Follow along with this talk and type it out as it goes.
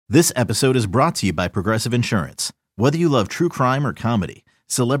This episode is brought to you by Progressive Insurance. Whether you love true crime or comedy,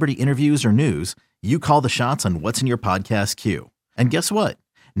 celebrity interviews or news, you call the shots on what's in your podcast queue. And guess what?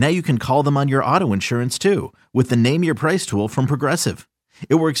 Now you can call them on your auto insurance too with the Name Your Price tool from Progressive.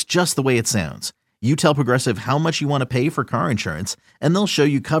 It works just the way it sounds. You tell Progressive how much you want to pay for car insurance, and they'll show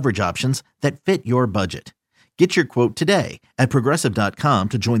you coverage options that fit your budget. Get your quote today at Progressive.com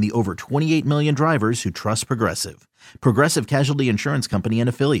to join the over 28 million drivers who trust Progressive. Progressive Casualty Insurance Company and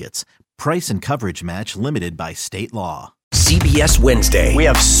Affiliates. Price and coverage match limited by state law. CBS Wednesday. We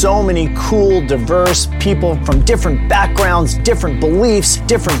have so many cool, diverse people from different backgrounds, different beliefs,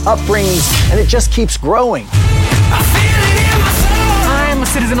 different upbringings, and it just keeps growing. I'm a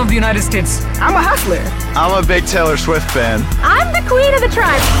citizen of the United States. I'm a hustler. I'm a big Taylor Swift fan. I'm the queen of the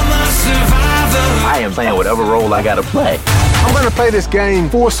tribe. I am playing whatever role I gotta play. I'm gonna play this game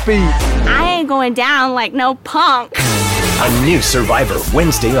full speed. I ain't going down like no punk. A new Survivor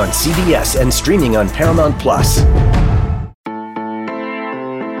Wednesday on CBS and streaming on Paramount Plus.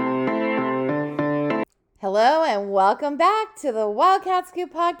 Hello and welcome back to the Wildcat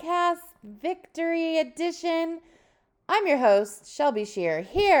Scoop Podcast Victory Edition. I'm your host, Shelby Shear,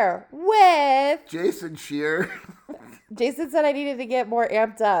 here with Jason Shear. Jason said I needed to get more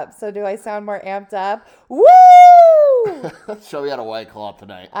amped up. So do I sound more amped up? Woo! Shelby had a White Claw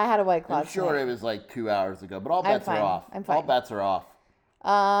tonight. I had a White Claw I'm sure tonight. it was like 2 hours ago, but all bets are off. I'm fine. All bets are off.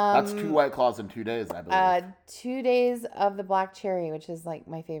 That's 2 White Claws in 2 days, I believe. 2 days of the black cherry, which is like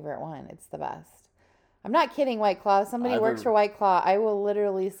my favorite one. It's the best. I'm not kidding, White Claw. If somebody works for White Claw, I will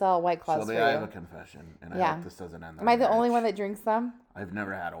literally sell White Claws for you. I have a confession, and I hope this doesn't end. Am I the only one that drinks them? I've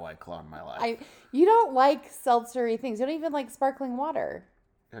never had a White Claw in my life. You don't like seltzery things. You don't even like sparkling water.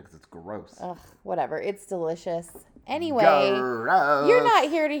 Yeah, because it's gross. Ugh, whatever. It's delicious. Anyway, gross. You're not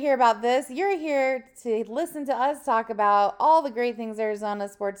here to hear about this. You're here to listen to us talk about all the great things Arizona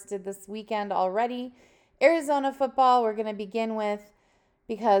sports did this weekend already. Arizona football, we're going to begin with,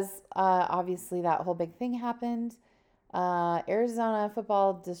 because obviously that whole big thing happened. Arizona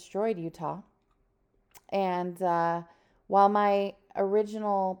football destroyed Utah. And while my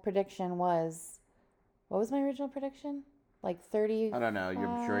original prediction was, what was my original prediction? Like 30. I don't know.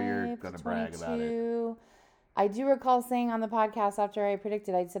 I'm sure you're going to brag about it. I do recall saying on the podcast after I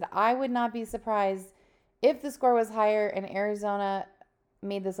predicted, I said I would not be surprised if the score was higher and Arizona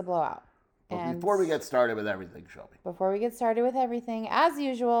made this a blowout. But before we get started with everything, Shelby. As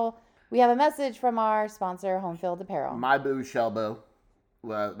usual, we have a message from our sponsor, Homefield Apparel. My boo, Shelbo.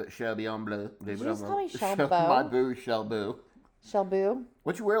 Shelby on blue. Did you just call me Shelbo? My boo, Shelboo. Shelboo.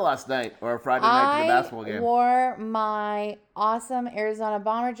 What'd you wear last night or Friday night to the basketball game? I wore my awesome Arizona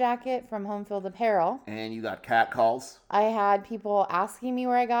bomber jacket from Homefield Apparel. And you got cat calls? I had people asking me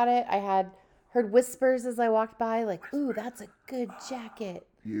where I got it. I had heard whispers as I walked by, like, ooh, that's a good jacket.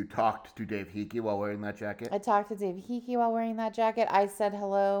 You talked to Dave Hickey while wearing that jacket? I talked to Dave Hickey while wearing that jacket. I said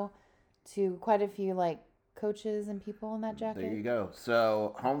hello to quite a few, coaches and people in that jacket. There you go.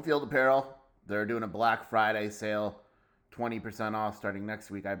 So, Homefield Apparel, they're doing a Black Friday sale. 20% off starting next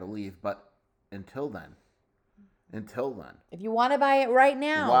week, I believe. But until then. If you want to buy it right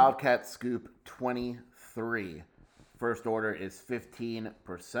now. Wildcat Scoop 23. First order is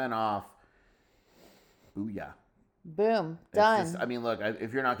 15% off. Booyah. Boom. Done. Look,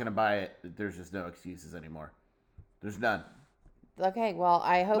 if you're not going to buy it, there's just no excuses anymore. There's none. Okay, well,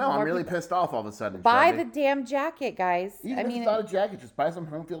 I hope I'm really pissed off all of a sudden. Buy Shelby. the damn jacket, guys. Even if it's not a jacket, just buy some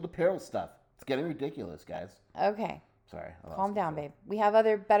Homefield Apparel stuff. It's getting ridiculous, guys. Okay. Sorry. Calm down, babe. We have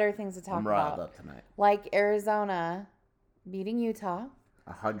better things to talk about. I'm riled up tonight. Like Arizona beating Utah.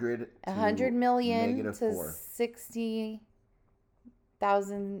 100 million to -4.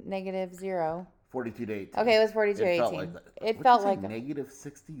 60,000 -0. 42 to 18. Okay, it was 42 to 18. Felt like that. It felt like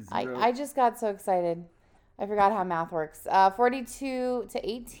 -60 I just got so excited. I forgot how math works. 42 to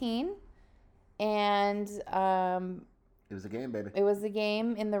 18. And it was a game, baby. It was a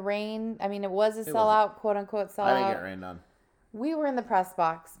game in the rain. It was a sellout, quote unquote sellout. I didn't get rained on. We were in the press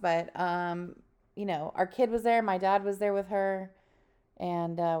box, but our kid was there. My dad was there with her,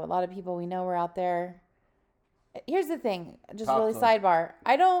 and a lot of people we know were out there. Here's the thing, just really sidebar.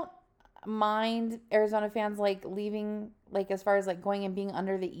 I don't mind Arizona fans leaving, as far as going and being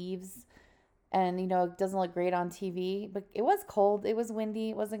under the eaves, and it doesn't look great on TV. But it was cold. It was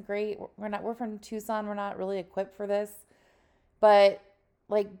windy. It wasn't great. We're from Tucson. We're not really equipped for this, but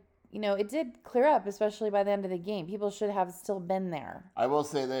it did clear up, especially by the end of the game. People should have still been there. I will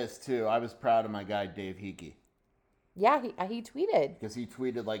say this, too. I was proud of my guy, Dave Hickey. Yeah, he tweeted. Because he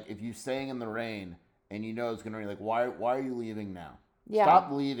tweeted, if you're staying in the rain and it's going to rain, why are you leaving now? Yeah.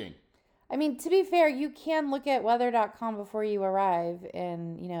 Stop leaving. I mean, to be fair, you can look at weather.com before you arrive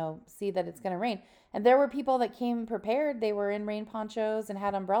and, see that it's going to rain. And there were people that came prepared. They were in rain ponchos and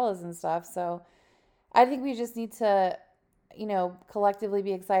had umbrellas and stuff. So I think we just need to, collectively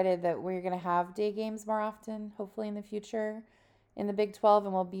be excited that we're going to have day games more often, hopefully in the future in the Big 12,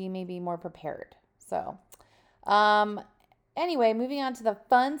 and we'll be maybe more prepared. So, anyway, moving on to the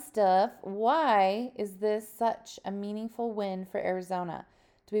fun stuff. Why is this such a meaningful win for Arizona?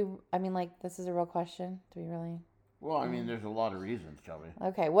 This is a real question. Do we really? Well, I mean, there's a lot of reasons, Shelby.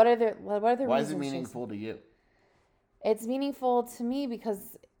 Okay, what are the reasons? Why is it meaningful to you? It's meaningful to me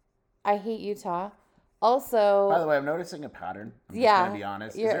because I hate Utah. Also, by the way, I'm noticing a pattern. I'm just gonna be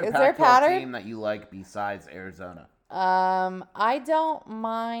honest. Is there a Pac-12 team that you like besides Arizona? I don't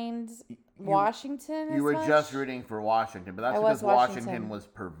mind Washington. You were just rooting for Washington, but that's because Washington was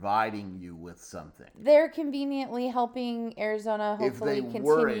providing you with something. They're conveniently helping Arizona hopefully continue.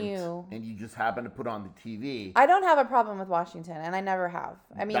 Weren't, and you just happen to put on the TV. I don't have a problem with Washington, and I never have.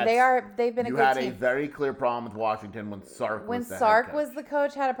 I mean, they've been a good team. You had a very clear problem with Washington when Sark was the head coach. When Sark was the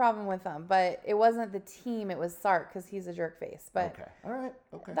coach, had a problem with them, but it wasn't the team, it was Sark because he's a jerk face. But okay, all right,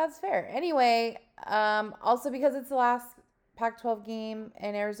 okay, that's fair. Anyway, also because it's the last Pac-12 game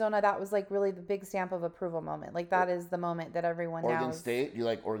in Arizona, that was like really the big stamp of approval moment. Like that is the moment that everyone knows. Oregon State? Do you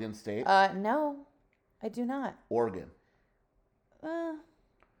like Oregon State? No, I do not. Oregon.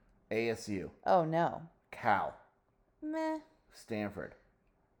 ASU. Oh no. Cal. Meh. Stanford.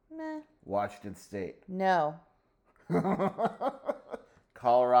 Meh. Washington State. No.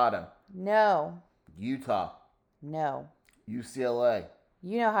 Colorado. No. Utah. No. UCLA.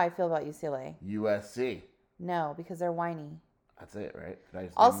 You know how I feel about UCLA. USC. No, because they're whiny. That's it,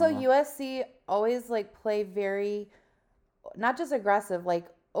 right? Also, USC always play very, not just aggressive,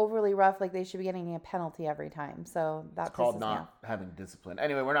 overly rough. Like they should be getting a penalty every time. So that's called not having discipline.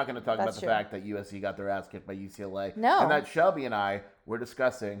 Anyway, we're not going to talk about the fact that USC got their ass kicked by UCLA. No, and that Shelby and I were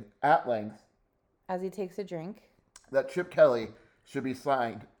discussing at length as he takes a drink that Chip Kelly should be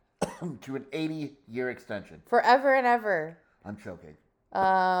signed to an 80-year extension, forever and ever. I'm choking.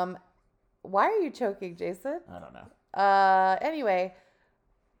 Why are you choking, Jason? I don't know. Anyway,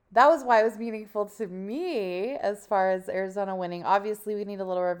 that was why it was meaningful to me as far as Arizona winning. Obviously, we need a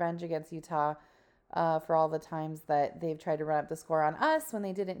little revenge against Utah for all the times that they've tried to run up the score on us when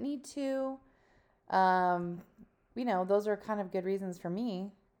they didn't need to. Those are kind of good reasons for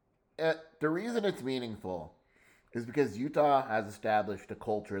me. The reason it's meaningful is because Utah has established a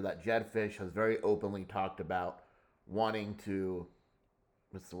culture that Jedd Fisch has very openly talked about wanting to,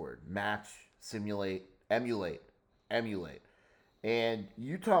 match, simulate, emulate. And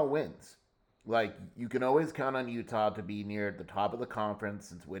Utah wins. You can always count on Utah to be near the top of the conference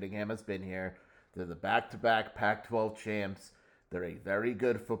since Whittingham has been here. They're the back-to-back Pac-12 champs. They're a very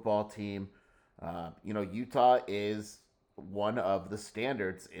good football team. Utah is one of the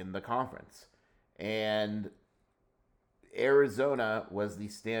standards in the conference. And Arizona was the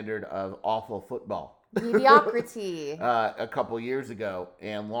standard of awful football. Mediocrity. A couple years ago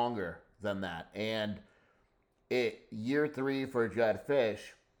and longer than that. And year 3 for Jedd Fisch,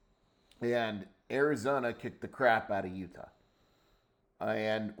 and Arizona kicked the crap out of Utah.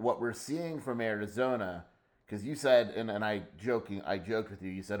 And what we're seeing from Arizona, because you said, and I joked with you,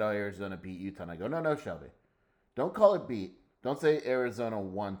 you said, oh, Arizona beat Utah. And I go, no, Shelby. Don't call it beat. Don't say Arizona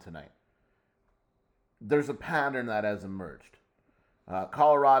won tonight. There's a pattern that has emerged.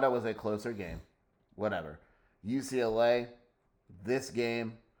 Colorado was a closer game. Whatever. UCLA, this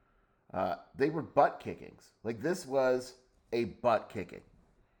game, they were butt kickings. This was a butt kicking.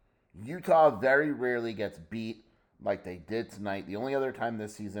 Utah very rarely gets beat like they did tonight. The only other time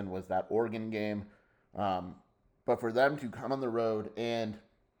this season was that Oregon game. But for them to come on the road, and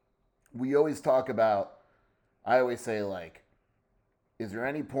we always talk about, I always say, is there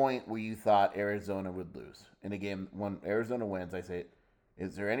any point where you thought Arizona would lose in a game? When Arizona wins, I say,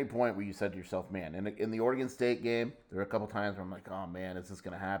 is there any point where you said to yourself, man, in the Oregon State game, there were a couple times where I'm like, oh, man, is this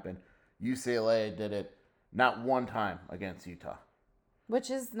going to happen? UCLA did it not one time against Utah. Which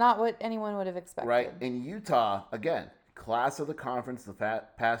is not what anyone would have expected. Right. In Utah, again, class of the conference the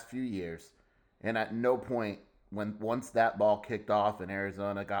past few years, and at no point, once that ball kicked off and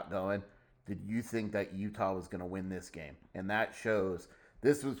Arizona got going, did you think that Utah was going to win this game? And that shows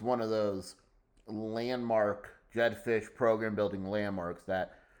this was one of those landmark Jedd Fisch program building landmarks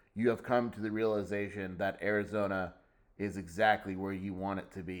that you have come to the realization that Arizona is exactly where you want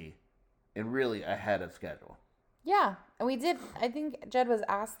it to be and really ahead of schedule. Yeah, and we did. I think Jedd was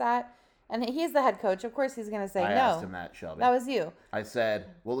asked that, and he's the head coach. Of course he's going to say no. I asked him that, Shelby. That was you. I said,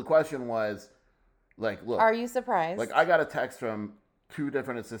 well, the question was, look. Are you surprised? I got a text from 2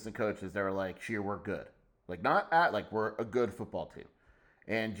 different assistant coaches that were like, Shear, we're good. Like, not at, like, we're a good football team.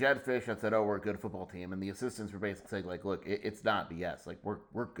 And Jedd Fisch had said, oh, we're a good football team. And the assistants were basically saying, like, look, it's not BS. Like,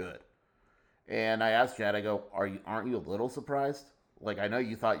 we're good. And I asked Jedd, I go, aren't you a little surprised? Like, I know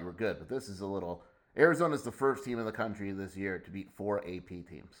you thought you were good, but this is a little... Arizona's the first team in the country this year to beat 4 AP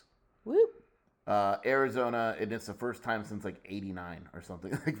teams. Whoop. Arizona, and it's the first time since, like, 89 or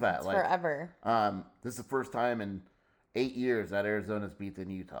something like that. It's like, forever. This is the first time in 8 years that Arizona's beaten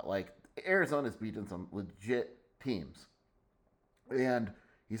Utah. Like, Arizona's beaten some legit teams. And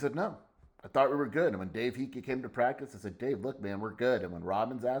he said, no, I thought we were good. And when Dave Hika came to practice, I said, Dave, look, man, we're good. And when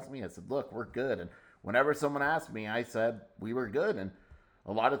Robbins asked me, I said, look, we're good. And whenever someone asked me, I said, we were good. And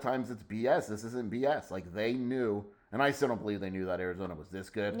a lot of times it's BS. This isn't BS. Like, they knew, and I still don't believe they knew that Arizona was this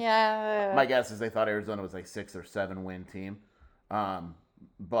good. Yeah. My guess is they thought Arizona was like 6 or 7 win team.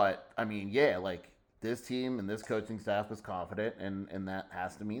 But, I mean, yeah, like, this team and this coaching staff was confident, and that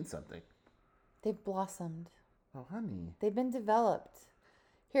has to mean something. They've blossomed. Oh, honey. They've been developed.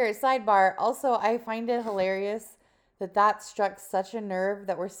 Here, sidebar. Also, I find it hilarious that struck such a nerve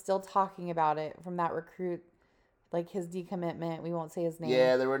that we're still talking about it from that recruit, like his decommitment. We won't say his name.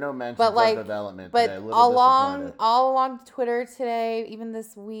 Yeah, there were no mentions but like, of development but today. all along Twitter today, even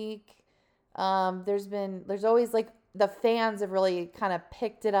this week, there's always like the fans have really kind of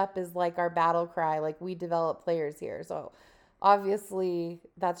picked it up as like our battle cry, like we develop players here. So obviously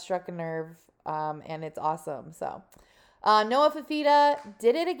that struck a nerve, and it's awesome. So Noah Fifita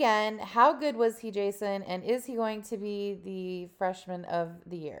did it again. How good was he, Jason? And is he going to be the freshman of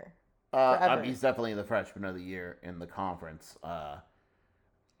the year? He's definitely the freshman of the year in the conference. I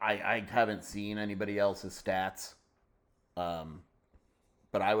haven't seen anybody else's stats. But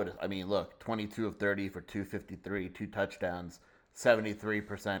look, 22 of 30 for 253, 2 touchdowns,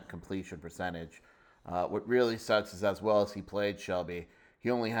 73% completion percentage. What really sucks is as well as he played, Shelby, he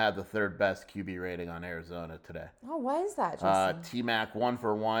only had the 3rd best QB rating on Arizona today. Oh, why is that, Jason? T-Mac 1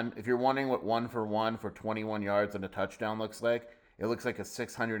 for 1. If you're wondering what 1 for 1 for 21 yards and a touchdown looks like, it looks like a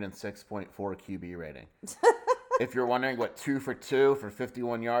 606.4 QB rating. If you're wondering what 2 for 2 for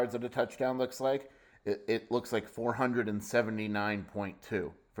 51 yards and a touchdown looks like, it looks like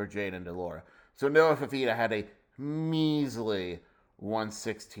 479.2 for Jayden de Laura. So Noah Fifita had a measly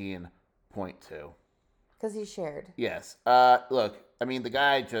 116.2. Because he shared. Yes. Look, I mean, the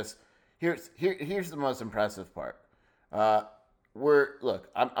guy just here's the most impressive part. I'm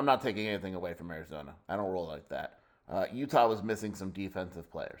not taking anything away from Arizona. I don't roll like that. Utah was missing some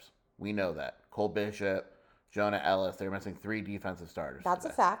defensive players. We know that. Cole Bishop, Jonah Ellis, they're missing 3 defensive starters. That's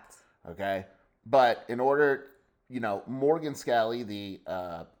today. A fact. Okay. But in order, Morgan Scalley, the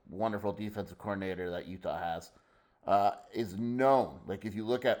wonderful defensive coordinator that Utah has, is known. Like, if you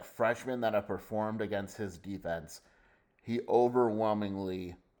look at freshmen that have performed against his defense, he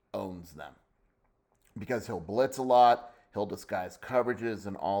overwhelmingly owns them. Because he'll blitz a lot, he'll disguise coverages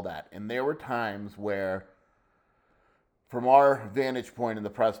and all that. And there were times where, from our vantage point in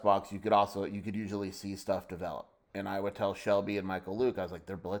the press box, you could usually see stuff develop. And I would tell Shelby and Michael Luke, I was like,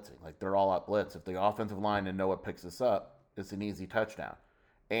 they're blitzing. Like, they're all out blitz. If the offensive line and Noah picks this up, it's an easy touchdown.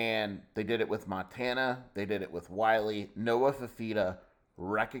 And they did it with Montana. They did it with Wiley. Noah Fifita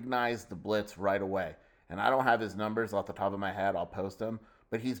recognized the blitz right away. And I don't have his numbers off the top of my head. I'll post them.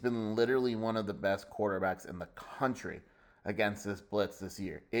 But he's been literally one of the best quarterbacks in the country against this blitz this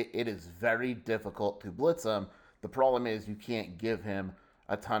year. It is very difficult to blitz him. The problem is you can't give him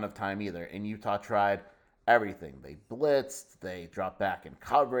a ton of time either. And Utah tried everything. They blitzed, they dropped back in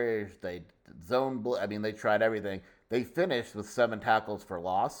coverage, they they tried everything. They finished with 7 tackles for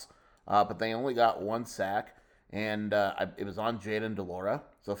loss, but they only got 1 sack, and it was on Jayden de Laura.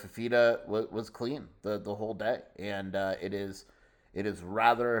 So Fifita was clean the whole day, and it is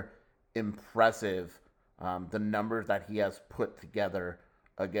rather impressive the numbers that he has put together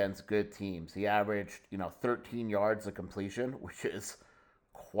against good teams. He averaged 13 yards of completion, which is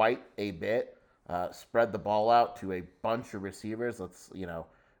quite a bit. Spread the ball out to a bunch of receivers.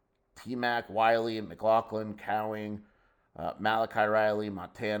 T-Mac, Wiley, McLaughlin, Cowing, Malachi Riley,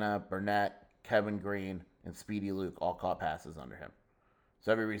 Montana, Burnett, Kevin Green, and Speedy Luke all caught passes under him.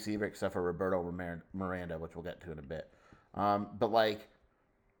 So every receiver except for Roberto Miranda, which we'll get to in a bit.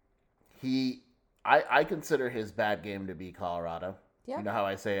 I consider his bad game to be Colorado. Yeah. You know how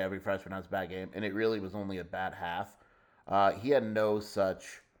I say every freshman has a bad game? And it really was only a bad half. He had no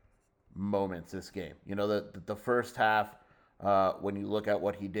such moments this game. The first half, when you look at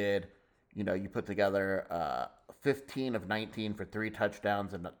what he did, you put together 15 of 19 for 3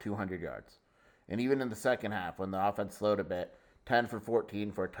 touchdowns and 200 yards. And even in the second half, when the offense slowed a bit, 10 for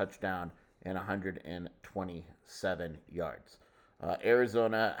 14 for a touchdown and 127 yards.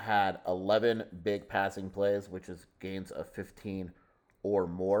 Arizona had 11 big passing plays, which is gains of 15 or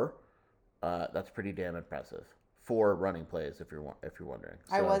more. That's pretty damn impressive. 4 running plays, if you're wondering.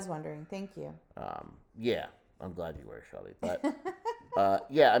 So, I was wondering. Thank you. Yeah, I'm glad you were, Shelby. But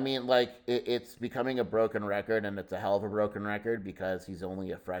yeah, I mean, like it's becoming a broken record, and it's a hell of a broken record because he's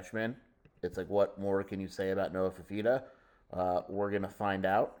only a freshman. It's like, what more can you say about Noah Fifita? We're gonna find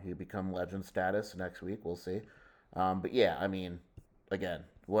out. He become legend status next week. We'll see. But yeah, I mean, again,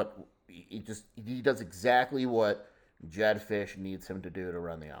 he does exactly what Jedd Fisch needs him to do to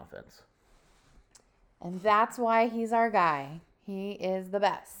run the offense. And that's why he's our guy. He is the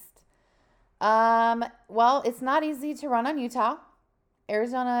best. Well, it's not easy to run on Utah.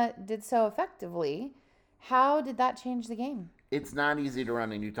 Arizona did so effectively. How did that change the game? It's not easy to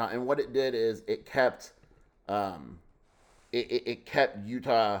run in Utah, and what it did is it kept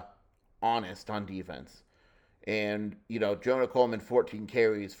Utah honest on defense. And, Jonah Coleman, 14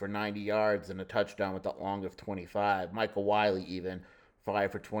 carries for 90 yards and a touchdown with that long of 25. Michael Wiley even,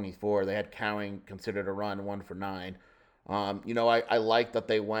 5 for 24. They had Cowing considered a run, 1 for 9. I like that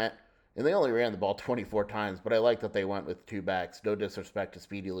they went, and they only ran the ball 24 times, but I like that they went with 2 backs. No disrespect to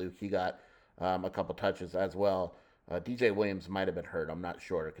Speedy Luke. He got a couple touches as well. DJ Williams might have been hurt. I'm not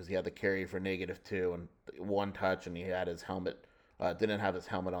sure because he had the carry for -2 and 1 touch, and he had his helmet, didn't have his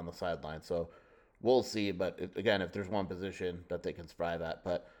helmet on the sideline. So we'll see. But again, if there's one position that they can strive at,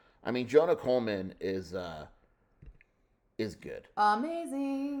 but I mean, Jonah Coleman is good.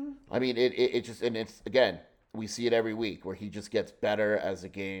 Amazing. I mean, it just, and it's, again, we see it every week where he just gets better as the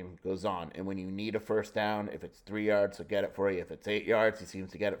game goes on. And when you need a first down, if it's 3 yards, he'll get it for you. If it's 8 yards, he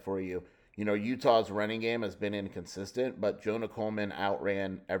seems to get it for you. Utah's running game has been inconsistent, but Jonah Coleman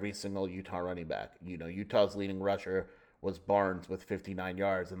outran every single Utah running back. Utah's leading rusher was Barnes with 59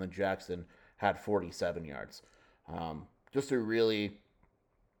 yards, and then Jackson had 47 yards. Just a really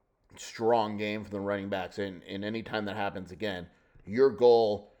strong game for the running backs. And any time that happens again, your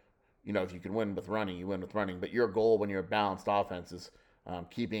goal, if you can win with running, you win with running. But your goal when you're a balanced offense is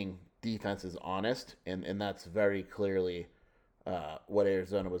keeping defenses honest, and that's very clearly what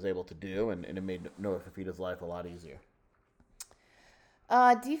Arizona was able to do, and it made Noah Fifita's life a lot easier.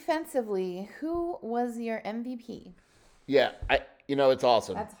 Defensively, who was your MVP? Yeah, it's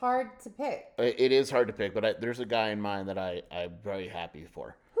awesome. That's hard to pick. It is hard to pick, but there's a guy in mind that I'm very happy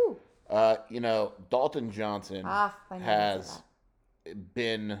for. Who? Dalton Johnson has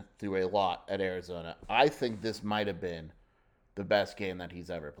been through a lot at Arizona. I think this might have been the best game that he's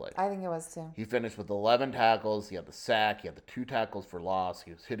ever played. I think it was too. He finished with 11 tackles. He had the sack. He had the 2 tackles for loss.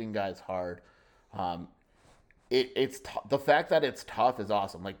 He was hitting guys hard. The fact that it's tough is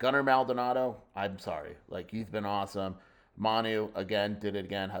awesome. Like Gunnar Maldonado, I'm sorry. Like, he's been awesome. Manu, again, did it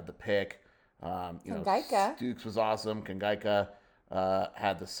again, had the pick. Kangaika. Stukes was awesome. Kangaika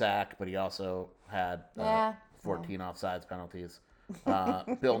had the sack, but he also had 14 offsides penalties.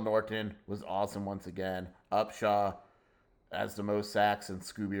 Bill Norton was awesome once again. Upshaw has the most sacks, and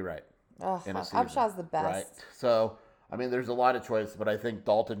Scooby Wright in a season. Upshaw's the best. Right? So, I mean, there's a lot of choices, but I think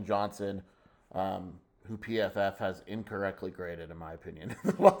Dalton Johnson, who PFF has incorrectly graded, in my opinion,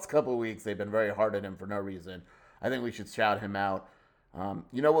 in the last couple of weeks, they've been very hard on him for no reason. I think we should shout him out.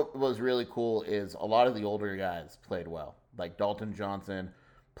 What was really cool is a lot of the older guys played well. Like Dalton Johnson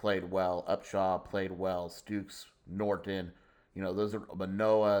played well. Upshaw played well. Stukes, Norton, those are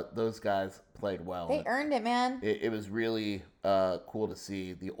Manoa. Those guys played well. They earned it, man. It was really cool to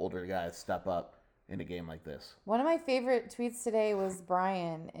see the older guys step up in a game like this. One of my favorite tweets today was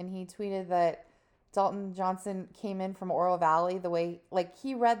Brian, and he tweeted that Dalton Johnson came in from Oro Valley the way, like,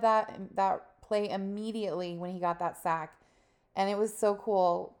 he read that play immediately when he got that sack. And it was so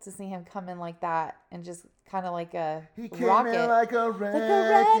cool to see him come in like that and just kind of like a he came rocket. In like a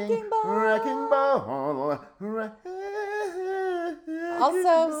wrecking ball.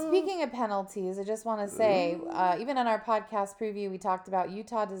 Also, speaking of penalties, I just want to say, even in our podcast preview, we talked about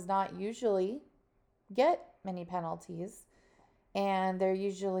Utah does not usually get many penalties, and they're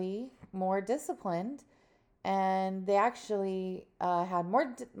usually more disciplined. And they actually had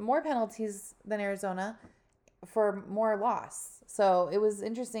more penalties than Arizona for more loss. So it was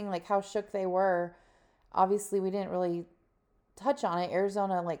interesting, like, how shook they were. Obviously, we didn't really touch on it.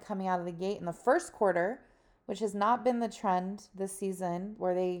 Arizona, like, coming out of the gate in the first quarter, which has not been the trend this season,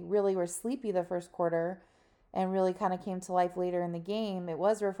 where they really were sleepy the first quarter and really kind of came to life later in the game. It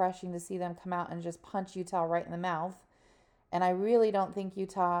was refreshing to see them come out and just punch Utah right in the mouth. And I really don't think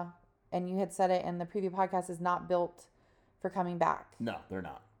Utah, and you had said it in the preview podcast, is not built for coming back. No, they're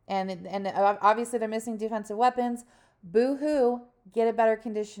not. And obviously they're missing defensive weapons. Boo-hoo, get a better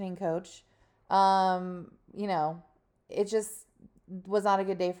conditioning coach. It just, was not a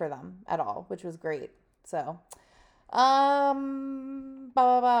good day for them at all, which was great. So,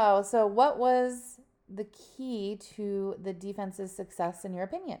 So what was the key to the defense's success in your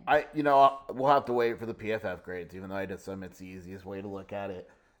opinion? We'll have to wait for the PFF grades, even though I just assume it's the easiest way to look at it.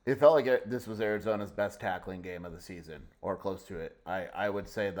 It felt like this was Arizona's best tackling game of the season, or close to it. I would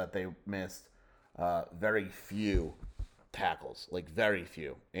say that they missed very few tackles, like very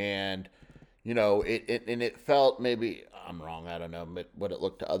few. And, it felt, maybe I'm wrong, I don't know what it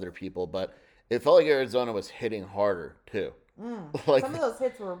looked to other people, but it felt like Arizona was hitting harder too. Like, some of those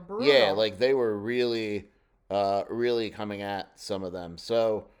hits were brutal. Yeah, like they were really, really coming at some of them.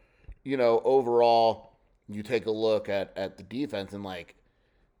 So, overall, you take a look at the defense and like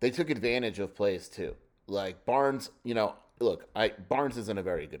they took advantage of plays too. Like Barnes, Barnes isn't a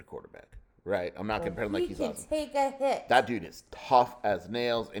very good quarterback, right? I'm not comparing like he's awesome. He can take a hit. That dude is tough as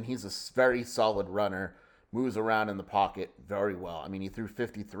nails, and he's a very solid runner. Moves around in the pocket very well. I mean, he threw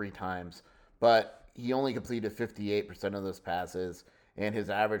 53 times, but he only completed 58% of those passes, and his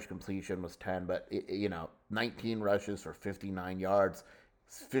average completion was 10. But, 19 rushes for 59 yards.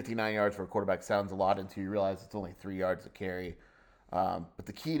 59 yards for a quarterback sounds a lot until you realize it's only 3 yards to carry. But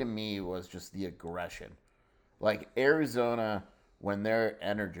the key to me was just the aggression. Like, Arizona, when they're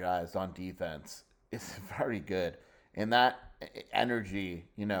energized on defense, is very good. And that energy,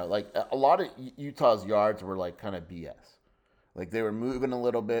 like a lot of Utah's yards were like kind of BS. Like they were moving a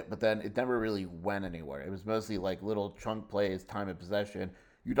little bit, but then it never really went anywhere. It was mostly like little chunk plays, time of possession.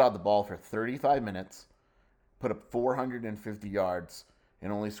 Utah had the ball for 35 minutes, put up 450 yards,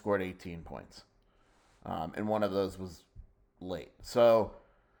 and only scored 18 points. And one of those was late. So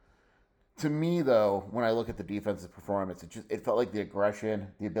to me, though, when I look at the defensive performance, it felt like the aggression,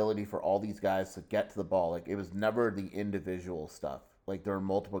 the ability for all these guys to get to the ball. Like it was never the individual stuff. Like there were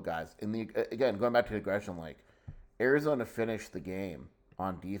multiple guys. Again, going back to the aggression, like Arizona finished the game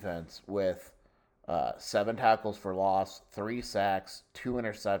on defense with 7 tackles for loss, 3 sacks, 2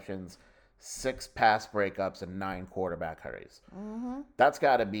 interceptions, 6 pass breakups, and 9 quarterback hurries. Mm-hmm. That's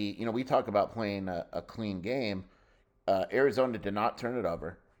got to be, we talk about playing a clean game. Arizona did not turn it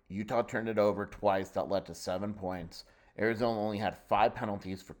over. Utah turned it over twice. That led to 7 points. Arizona only had 5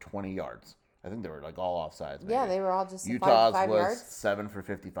 penalties for 20 yards. I think they were like all offsides. Maybe. Yeah, they were all just Utah's 5 was yards. 7 for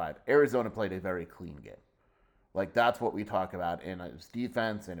 55. Arizona played a very clean game. Like, that's what we talk about. And it was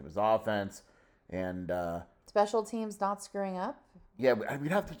defense, and it was offense, and special teams not screwing up? Yeah,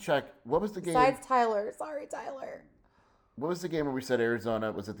 we'd have to check. What was the game? Besides Tyler. Sorry, Tyler. What was the game where we said Arizona?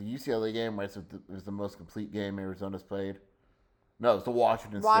 Was it the UCLA game where it was the most complete game Arizona's played? No, it was the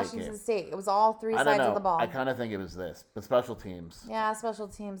Washington State game. State. It was all 3 sides of the ball. I kind of think it was this. But special teams. Yeah, special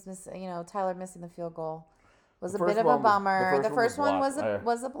teams, Tyler missing the field goal was a bit of a bummer. The first one was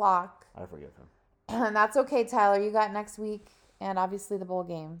a block. I forgive him. And that's okay, Tyler. You got next week and obviously the bowl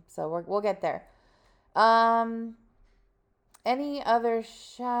game. So we'll get there. Any other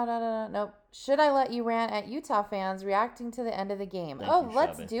shout out? Nope. Should I let you rant at Utah fans reacting to the end of the game?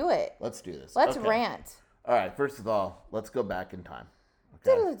 Let's do it. Let's do this. Let's rant. All right. First of all, let's go back in time.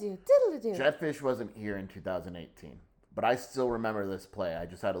 Okay? Diddle-a-doo. Jetfish wasn't here in 2018, but I still remember this play. I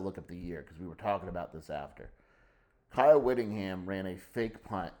just had to look up the year because we were talking about this after. Kyle Whittingham ran a fake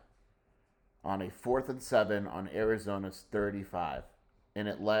punt on a 4th and 7 on Arizona's 35, and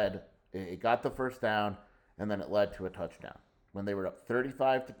it got the first down, and then it led to a touchdown. When they were up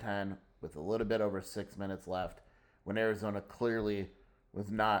 35-10 with a little bit over 6 minutes left, when Arizona clearly was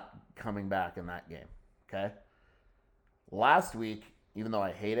not coming back in that game, okay? Last week, even though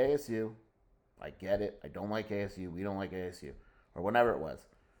I hate ASU, I get it, I don't like ASU, we don't like ASU, or whatever it was,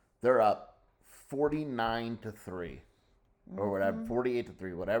 they're up 49-3, or whatever,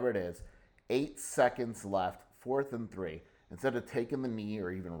 48-3, whatever it is, 8 seconds left, 4th and 3. Instead of taking the knee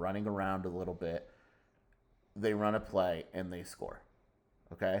or even running around a little bit, they run a play and they score.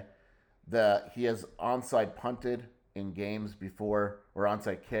 Okay? He has onside punted in games before, or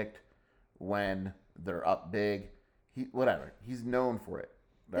onside kicked when they're up big. He's known for it.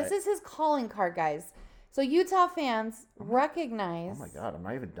 Right? This is his calling card, guys. So Utah fans recognize. Oh my God, I'm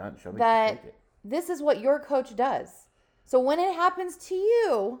not even done. Show me that take it. This is what your coach does. So when it happens to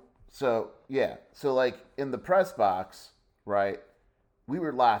you. So, yeah. So, like, in the press box, right, we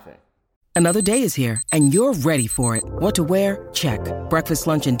were laughing. Another day is here, and you're ready for it. What to wear? Check. Breakfast,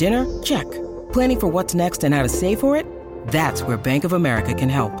 lunch, and dinner? Check. Planning for what's next and how to save for it? That's where Bank of America can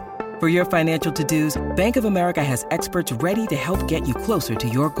help. For your financial to-dos, Bank of America has experts ready to help get you closer to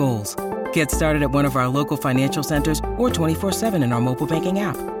your goals. Get started at one of our local financial centers or 24/7 in our mobile banking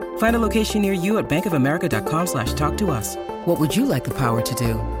app. Find a location near you at bankofamerica.com/talktous. What would you like the power to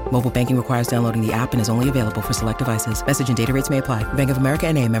do? Mobile banking requires downloading the app and is only available for select devices. Message and data rates may apply. Bank of America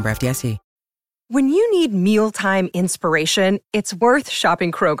N.A., member FDIC. When you need mealtime inspiration, it's worth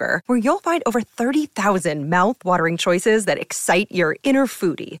shopping Kroger, where you'll find over 30,000 mouth-watering choices that excite your inner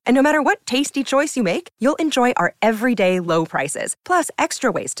foodie. And no matter what tasty choice you make, you'll enjoy our everyday low prices, plus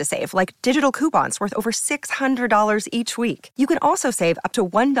extra ways to save, like digital coupons worth over $600 each week. You can also save up to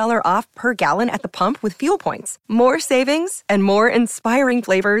 $1 off per gallon at the pump with fuel points. More savings and more inspiring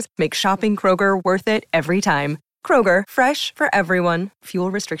flavors make shopping Kroger worth it every time. Kroger, fresh for everyone.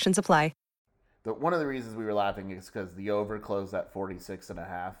 Fuel restrictions apply. One of the reasons we were laughing is because the over closed at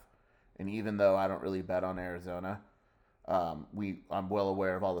 46.5, and even though I don't really bet on Arizona, I'm well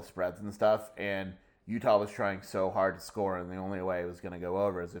aware of all the spreads and stuff, and Utah was trying so hard to score, and the only way it was going to go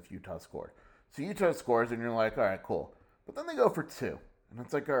over is if Utah scored. So Utah scores, and you're like, all right, cool. But then they go for 2, and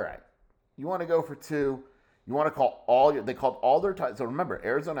it's like, all right, you want to go for 2, you want to call they called all their time. So remember,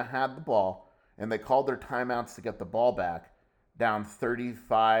 Arizona had the ball, and they called their timeouts to get the ball back. Down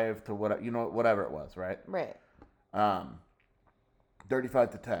 35 to whatever it was, right? Right.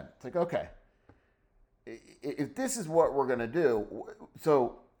 35 to 10. It's like, okay, if this is what we're going to do,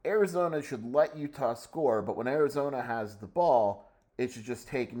 so Arizona should let Utah score, but when Arizona has the ball, it should just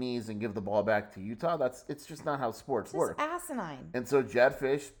take knees and give the ball back to Utah. It's just not how sports work. It's asinine. And so Jedd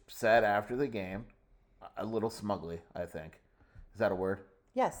Fisch said after the game, a little smugly, I think. Is that a word?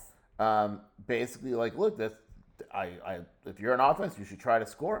 Yes. Basically, like, look, if you're an offense, you should try to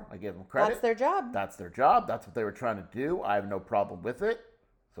score. I give them credit. That's their job. That's their job. That's what they were trying to do. I have no problem with it.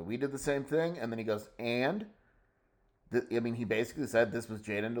 So we did the same thing. And then he goes, he basically said this was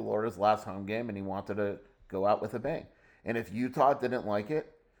Jayden de Laura's last home game, and he wanted to go out with a bang. And if Utah didn't like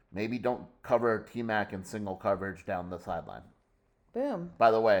it, maybe don't cover T-Mac in single coverage down the sideline. Boom. By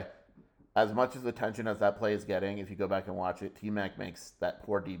the way, as much as attention as that play is getting, if you go back and watch it, T-Mac makes that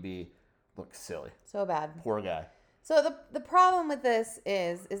poor DB look silly. So bad. Poor guy. So the problem with this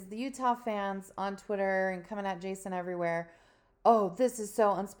is the Utah fans on Twitter and coming at Jason everywhere. Oh, this is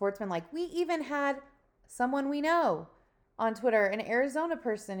so unsportsmanlike. We even had someone we know on Twitter, an Arizona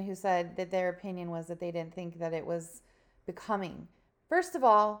person, who said that their opinion was that they didn't think that it was becoming. First of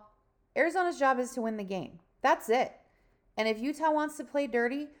all, Arizona's job is to win the game. That's it. And if Utah wants to play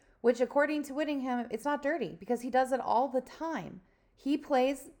dirty, which according to Whittingham, it's not dirty because he does it all the time. He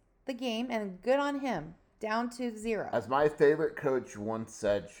plays the game, and good on him. Down to 0. As my favorite coach once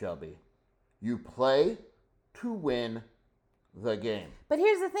said, Shelby, you play to win the game. But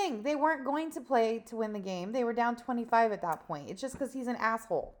here's the thing. They weren't going to play to win the game. They were down 25 at that point. It's just because he's an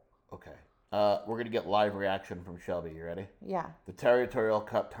asshole. Okay. We're going to get live reaction from Shelby. You ready? Yeah. The Territorial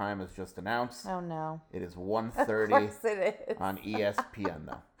Cup time is just announced. Oh, no. It is 1:30 Of course it is. on ESPN,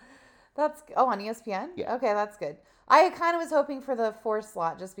 though. On ESPN? Yeah. Okay, that's good. I kind of was hoping for the 4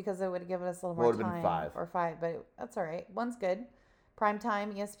 slot just because it would give us a little more time. Would have been 5. Or 5, but that's all right. 1's good. Prime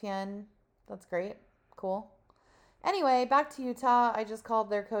time, ESPN. That's great. Cool. Anyway, back to Utah. I just called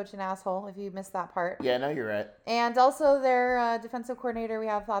their coach an asshole, if you missed that part. Yeah, no, you're right. And also their defensive coordinator, we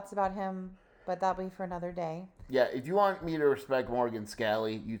have thoughts about him, but that'll be for another day. Yeah, if you want me to respect Morgan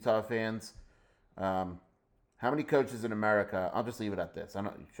Scalley, Utah fans, how many coaches in America, I'll just leave it at this. I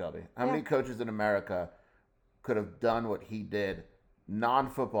don't know, Shelby. How many coaches in America could have done what he did,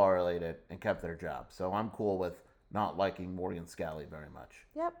 non-football related, and kept their job? So I'm cool with not liking Morgan Scalley very much.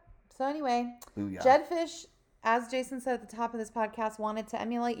 Yep. So anyway, Booyah. Jedd Fisch, as Jason said at the top of this podcast, wanted to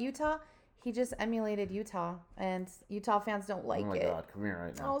emulate Utah. He just emulated Utah, and Utah fans don't like it. Oh my God, come here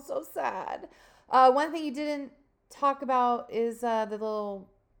right now. Oh, so sad. One thing you didn't talk about is the little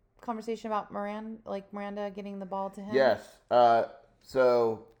conversation about Miranda getting the ball to him. Yes.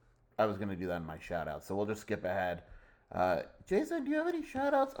 So I was going to do that in my shout out, so we'll just skip ahead. Jason, do you have any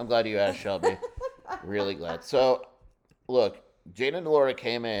shout outs? I'm glad you asked, Shelby. Really glad. So, look, Jayden de Laura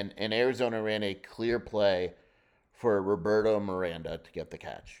came in, and Arizona ran a clear play for Roberto Miranda to get the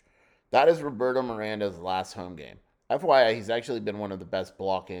catch. That is Roberto Miranda's last home game. FYI, he's actually been one of the best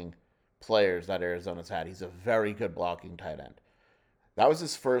blocking players that Arizona's had. He's a very good blocking tight end. That was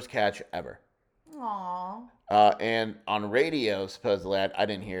his first catch ever. Aww. And on radio, supposedly, I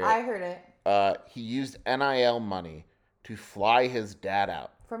didn't hear it. I heard it. He used NIL money to fly his dad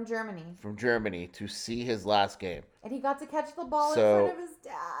out. From Germany To see his last game. And he got to catch the ball in front of his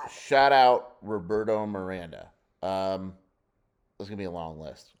dad. Shout out Roberto Miranda. There's going to be a long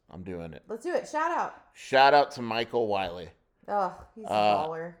list. I'm doing it. Let's do it. Shout out. Shout out to Michael Wiley. Oh, he's a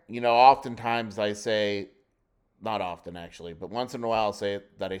baller. Oftentimes I say, not often actually, but once in a while I'll say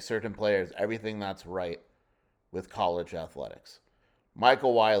that a certain player is everything that's right with college athletics.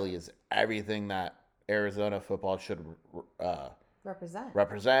 Michael Wiley is everything that Arizona football should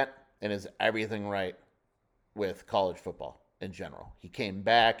represent, and is everything right with college football in general. He came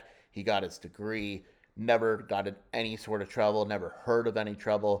back, he got his degree, never got in any sort of trouble, never heard of any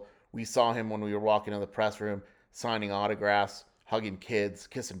trouble. We saw him when we were walking in the press room, signing autographs, hugging kids,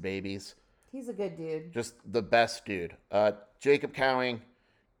 kissing babies. He's a good dude. Just the best dude. Jacob Cowing,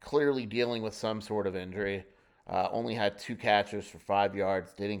 clearly dealing with some sort of injury. Only had 2 catches for 5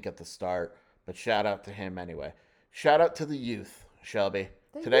 yards, didn't get the start, but shout out to him anyway. Shout out to the youth, Shelby.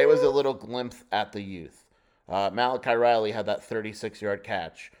 Today was a little glimpse at the youth. Malachi Riley had that 36-yard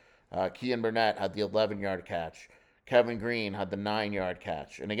catch. Kean Burnett had the 11-yard catch. Kevin Green had the 9-yard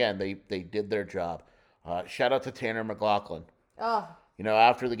catch. And again, they did their job. Shout out to Tanner McLaughlin. Oh. You know,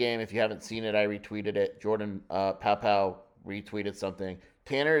 after the game, if you haven't seen it, I retweeted it. Jordan Pow retweeted something.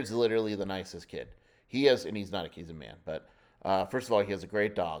 Tanner is literally the nicest kid. He's a man, but first of all, he has a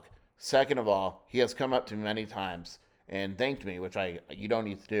great dog. Second of all, he has come up to me many times and thanked me, which you don't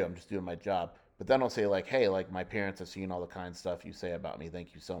need to do. I'm just doing my job. But then I'll say like, hey, like my parents have seen all the kind stuff you say about me.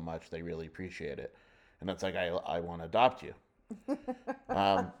 Thank you so much. They really appreciate it. And that's like, I want to adopt you.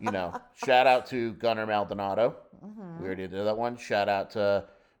 Shout out to Gunnar Maldonado. We already did that one. Shout out to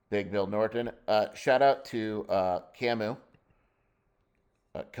Big Bill Norton. Shout out to Camuela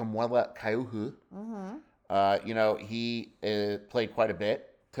Kaiuhu. He played quite a bit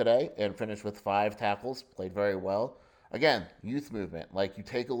today and finished with 5 tackles. Played very well. Again, youth movement. Like, you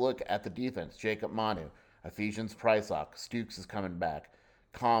take a look at the defense. Jacob Manu, Ephesians Prysock, Stukes is coming back.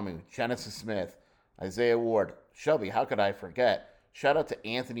 Kamu, Genesis Smith, Isaiah Ward. Shelby, how could I forget? Shout out to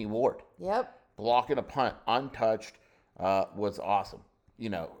Anthony Ward. Yep. Blocking a punt, untouched, was awesome.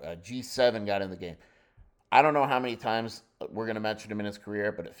 G7 got in the game. I don't know how many times we're going to mention him in his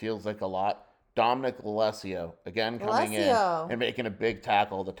career, but it feels like a lot. Dominic Alessio, again, coming in and making a big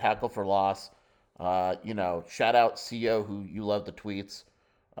tackle. The tackle for loss. Shout out CEO, who you love the tweets.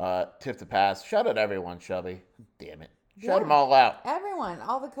 Tip the pass. Shout out everyone, Shelby. Damn it. Shout them all out. Everyone.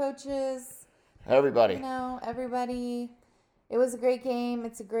 All the coaches. Everybody. Everybody. It was a great game.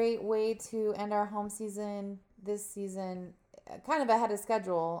 It's a great way to end our home season this season, kind of ahead of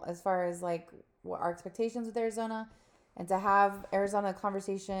schedule as far as like what our expectations with Arizona, and to have Arizona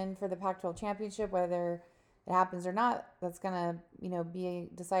conversation for the Pac-12 championship, whether it happens or not, that's gonna be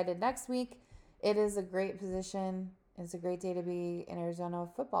decided next week. It is a great position. It's a great day to be in Arizona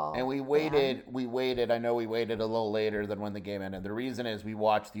football. And we waited. I know we waited a little later than when the game ended. The reason is we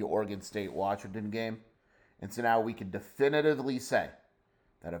watched the Oregon State-Washington game. And so now we can definitively say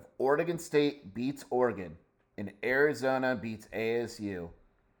that if Oregon State beats Oregon and Arizona beats ASU,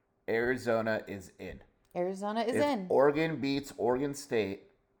 Arizona is in. Arizona is in. If Oregon beats Oregon State,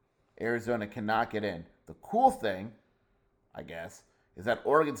 Arizona cannot get in. The cool thing, I guess, is that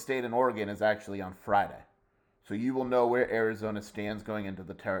Oregon State and Oregon is actually on Friday. So you will know where Arizona stands going into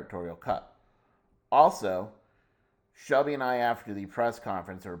the Territorial Cup. Also, Shelby and I, after the press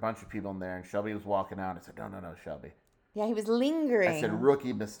conference, there were a bunch of people in there, and Shelby was walking out. I said, no, Shelby. Yeah, he was lingering. I said,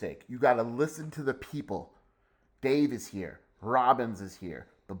 rookie mistake. You got to listen to the people. Dave is here. Robbins is here.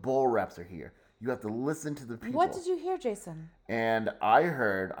 The bull reps are here. You have to listen to the people. What did you hear, Jason? And I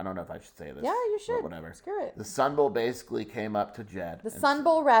heard, I don't know if I should say this. Yeah, you should. Whatever. Screw it. The Sun Bowl basically came up to Jed. The Sun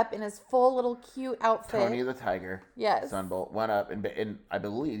Bowl rep in his full little cute outfit. Tony the Tiger. Yes. Sun Bowl went up, and I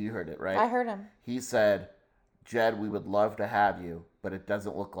believe you heard it, right? I heard him. He said, Jed, we would love to have you, but it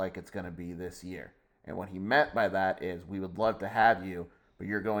doesn't look like it's going to be this year. And what he meant by that is we would love to have you, but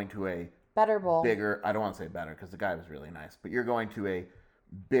you're going to a better bowl. Bigger, I don't want to say better because the guy was really nice, but you're going to a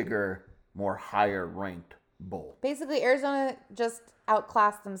bigger, more higher ranked bowl. Basically, Arizona just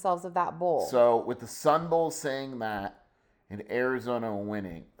outclassed themselves of that bowl. So with the Sun Bowl saying that and Arizona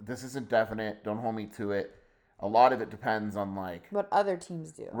winning, this isn't definite. Don't hold me to it. A lot of it depends on like what other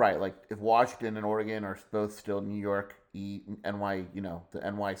teams do. Right, like if Washington and Oregon are both still New York, NY, the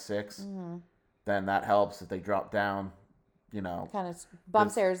NY6, then that helps. If they drop down, kind of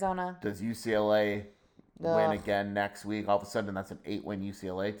bumps Arizona. Does UCLA win again next week? All of a sudden, that's an 8-win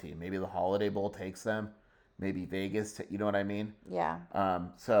UCLA team. Maybe the Holiday Bowl takes them. Maybe Vegas. You know what I mean? Yeah.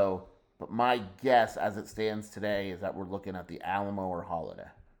 But my guess, as it stands today, is that we're looking at the Alamo or Holiday.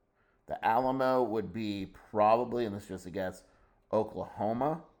 The Alamo would be probably, and this is just a guess,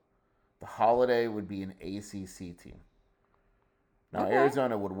 Oklahoma. The Holiday would be an ACC team. Now, okay.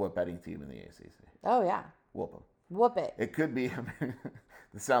 Arizona would whoop any team in the ACC. Oh, yeah. Whoop them. Whoop it. It could be,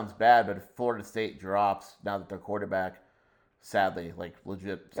 this sounds bad, but if Florida State drops, now that their quarterback, sadly,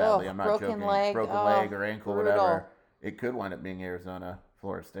 I'm not joking, broken leg or ankle, brutal. Whatever, it could wind up being Arizona,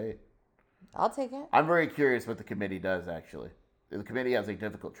 Florida State. I'll take it. I'm very curious what the committee does, actually. The committee has a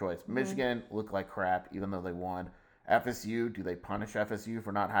difficult choice. Michigan looked like crap, even though they won. FSU, do they punish FSU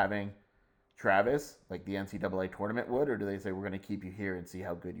for not having Travis like the NCAA tournament would, or do they say we're going to keep you here and see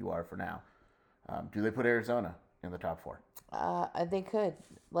how good you are for now? Do they put Arizona in the top 4? They could.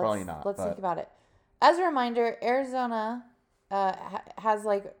 Probably not. Let's think about it. As a reminder, Arizona has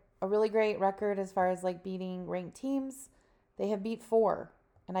like a really great record as far as like beating ranked teams. They have beat 4,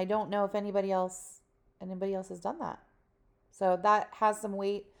 and I don't know if anybody else has done that. So that has some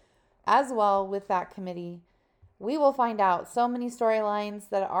weight as well with that committee. We will find out. So many storylines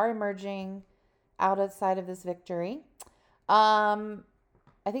that are emerging outside of this victory.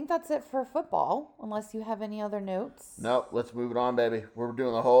 I think that's it for football, unless you have any other notes. Nope, let's move it on, baby. We're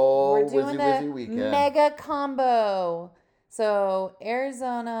doing the whole Wizzy weekend. Mega combo. So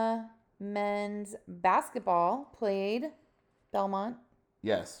Arizona men's basketball played Belmont.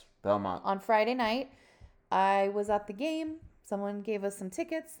 Yes, Belmont. On Friday night. I was at the game. Someone gave us some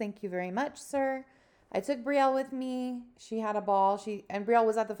tickets. Thank you very much, sir. I took Brielle with me. She had a ball. And Brielle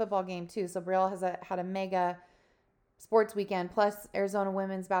was at the football game too. So Brielle had a mega sports weekend. Plus Arizona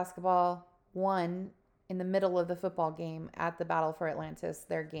women's basketball won in the middle of the football game at the Battle for Atlantis,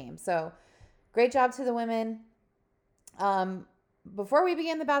 their game. So great job to the women. Before we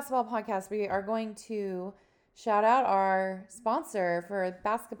begin the basketball podcast, we are going to shout out our sponsor for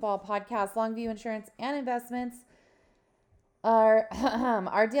basketball podcast, Longview Insurance and Investments.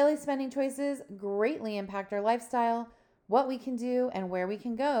 Our daily spending choices greatly impact our lifestyle, what we can do, and where we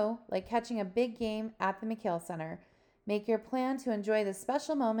can go, like catching a big game at the McHale Center. Make your plan to enjoy the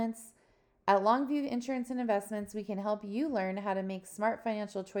special moments. At Longview Insurance and Investments, we can help you learn how to make smart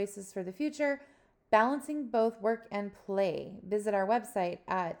financial choices for the future, balancing both work and play. Visit our website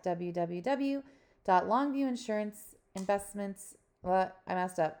at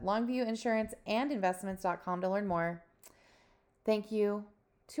longviewinsuranceandinvestments.com to learn more. Thank you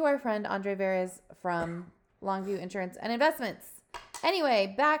to our friend Andre Veras from Longview Insurance and Investments.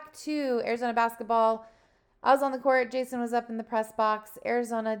 Anyway, back to Arizona basketball. I was on the court. Jason was up in the press box.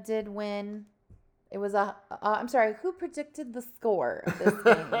 Arizona did win. It was I'm sorry, who predicted the score of this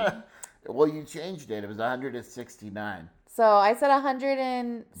game? Well, you changed it. It was 169. So I said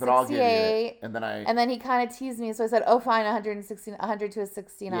 168. But I'll give you it. And then he kind of teased me. So I said, oh, fine, 100 to a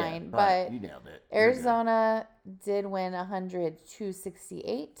 69. Yeah, but you nailed it. Arizona did win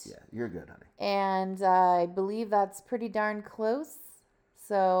 100-68. Yeah, you're good, honey. And I believe that's pretty darn close.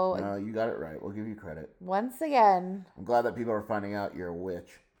 So no, you got it right. We'll give you credit. Once again, I'm glad that people are finding out you're a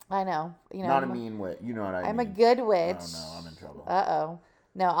witch. I know. Not a mean witch. You know what I mean. I'm a good witch. Oh, no, I'm in trouble. Uh-oh.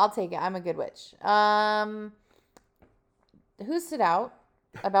 No, I'll take it. I'm a good witch. Who stood out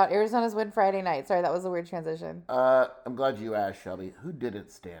about Arizona's win Friday night? Sorry, that was a weird transition. I'm glad you asked, Shelby. Who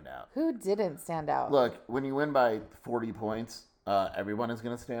didn't stand out? Who didn't stand out? Look, when you win by 40 points, everyone is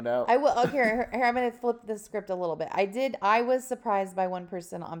going to stand out. I will. Okay, here, I'm going to flip the script a little bit. I was surprised by one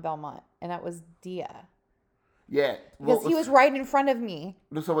person on Belmont, and that was Dia. Yeah. Because he was right in front of me.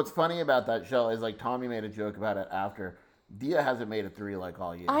 So what's funny about that, Shell, is like Tommy made a joke about it after. Dia hasn't made a 3 like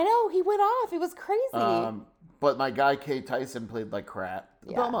all year. I know. He went off. It was crazy. But my guy, Kay Tyson, played like crap.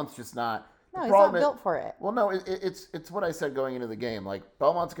 Yeah. Belmont's just not. No, he's not built for it. Well, no, it's what I said going into the game. Like,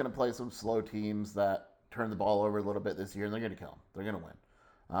 Belmont's going to play some slow teams that turn the ball over a little bit this year, and they're going to kill them. They're going to win.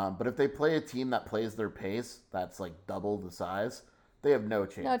 But if they play a team that plays their pace, that's like double the size, they have no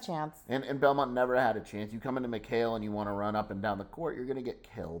chance. No chance. And Belmont never had a chance. You come into McHale and you want to run up and down the court, you're going to get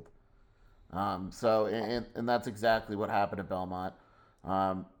killed. And that's exactly what happened at Belmont.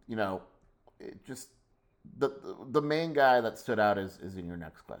 It just the main guy that stood out is in your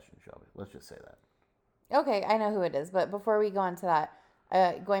next question, Shelby. Let's just say that. Okay, I know who it is, but before we go on to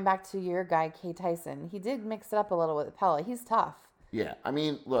that, going back to your guy, Kay Tyson, he did mix it up a little with Pella. He's tough. Yeah, I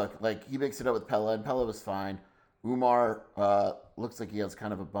mean, look, like he mixed it up with Pella, and Pella was fine. Umar looks like he has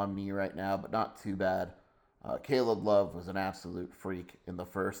kind of a bum knee right now, but not too bad. Caleb Love was an absolute freak in the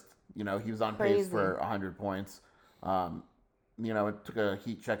first. He was on pace for 100 points. It took a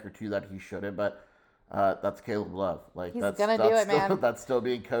heat check or two that he shouldn't, but that's Caleb Love. Like he's gonna do it, man. That's still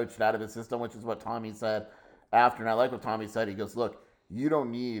being coached out of his system, which is what Tommy said after. And I like what Tommy said. He goes, "Look, you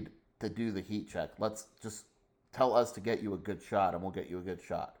don't need to do the heat check. Let's just tell us to get you a good shot, and we'll get you a good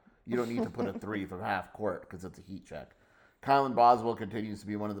shot. You don't need to put a 3 from half court because it's a heat check." Kylan Boswell continues to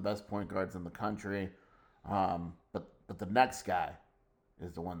be one of the best point guards in the country, but the next guy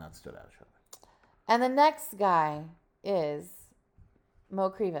is the one that stood out. And the next guy is Mo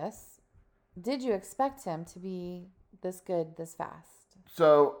Krivas. Did you expect him to be this good this fast?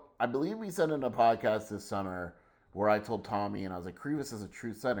 So I believe we said in a podcast this summer where I told Tommy, and I was like, Krivas is a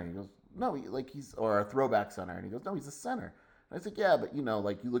true center. He goes, no, or a throwback center. And he goes, no, he's a center. And I said, yeah, but you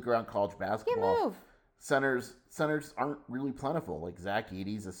look around college basketball. He can move. centers aren't really plentiful. Like Zach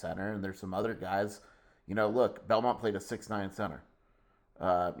Edey's a center, and there's some other guys. Look, Belmont played a 6'9" center.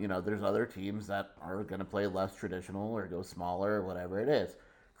 There's other teams that are going to play less traditional or go smaller or whatever it is.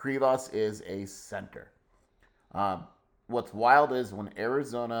 Krivas is a center. What's wild is when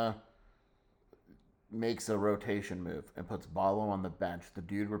Arizona makes a rotation move and puts Ballo on the bench, the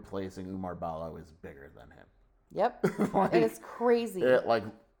dude replacing Umar Ballo is bigger than him. Yep. It is crazy.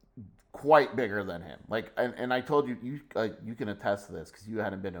 Quite bigger than him. And I told you, you can attest to this because you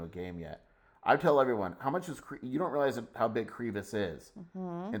hadn't been to a game yet. I tell everyone, you don't realize how big Krivas is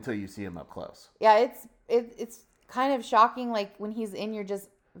until you see him up close. Yeah, it's kind of shocking, like when he's in your just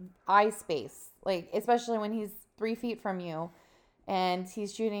eye space, like especially when he's 3 feet from you and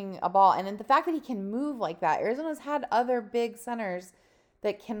he's shooting a ball. And then the fact that he can move like that, Arizona's had other big centers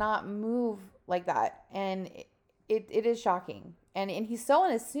that cannot move like that. And it is shocking. And he's so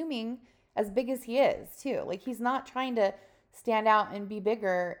unassuming as big as he is too. Like he's not trying to stand out and be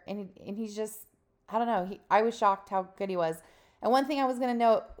bigger, and he's just, I don't know. I was shocked how good he was. And one thing I was gonna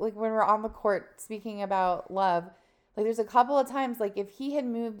note, like when we're on the court speaking about Love, like there's a couple of times, like if he had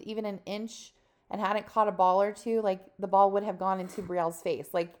moved even an inch and hadn't caught a ball or two, like the ball would have gone into Brielle's face.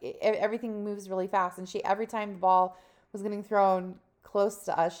 Like everything moves really fast, and every time the ball was getting thrown close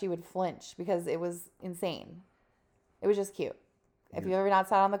to us, she would flinch because it was insane. It was just cute. If you've ever not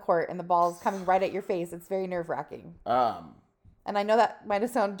sat on the court and the ball's coming right at your face, it's very nerve-wracking. And I know that might have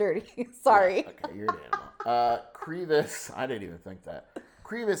sounded dirty. Sorry. Yeah, okay, you're an animal. Krivas, I didn't even think that.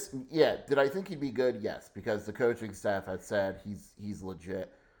 Krivas, yeah, did I think he'd be good? Yes, because the coaching staff had said he's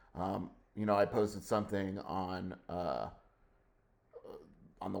legit. I posted something on the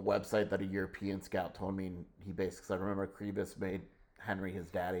website that a European scout told me, and he basically said, remember Krivas made Henry his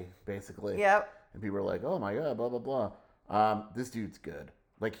daddy, basically. Yep. And people were like, oh my God, blah, blah, blah. This dude's good.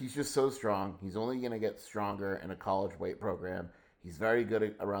 Like, he's just so strong. He's only going to get stronger in a college weight program. He's very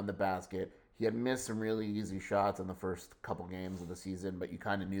good around the basket. He had missed some really easy shots in the first couple games of the season, but you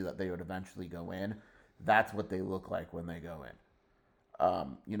kind of knew that they would eventually go in. That's what they look like when they go in.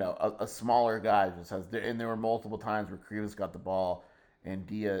 A smaller guy just has, and there were multiple times where Krivas got the ball and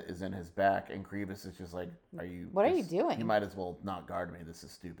Dia is in his back, and Krivas is just like, what are you doing? You might as well not guard me. This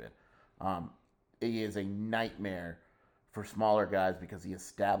is stupid. He is a nightmare for smaller guys because he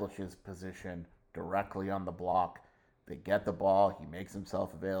establishes position directly on the block. They get the ball, he makes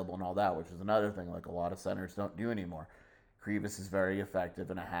himself available and all that, which is another thing like a lot of centers don't do anymore. Krivas is very effective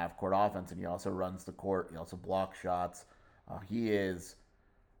in a half-court offense, and he also runs the court. He also blocks shots.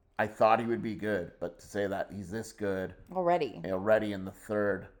 I thought he would be good, but to say that he's this good already in the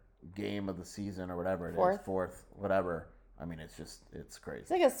third game of the season or whatever it is, fourth, whatever. I mean, it's crazy.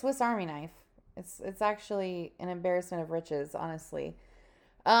 It's like a Swiss Army knife. It's actually an embarrassment of riches, honestly.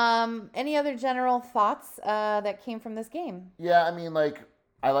 Any other general thoughts that came from this game? Yeah, I mean,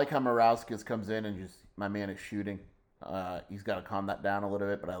 I like how Morauskas comes in and just, my man is shooting. He's got to calm that down a little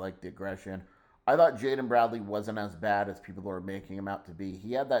bit, but I like the aggression. I thought Jaden Bradley wasn't as bad as people were making him out to be.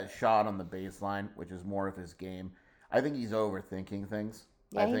 He had that shot on the baseline, which is more of his game. I think he's overthinking things.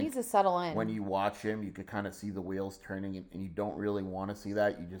 Yeah, he needs to settle in. When you watch him, you could kind of see the wheels turning, and you don't really want to see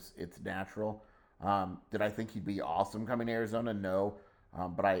that. It's natural. Did I think he'd be awesome coming to Arizona? No.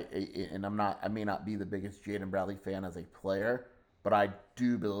 But I may not be the biggest Jaden Bradley fan as a player, but I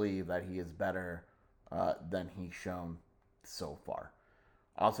do believe that he is better than he's shown so far.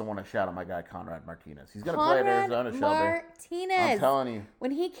 I also want to shout out my guy Conrad Martinez. He's going to play at Arizona, Shelby. Martinez. I'm telling you.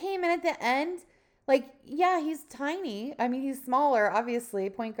 When he came in at the end, he's tiny. I mean, he's smaller, obviously.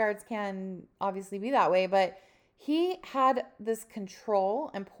 Point guards can obviously be that way, but he had this control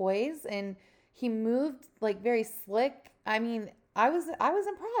and poise, and he moved very slick. I mean, I was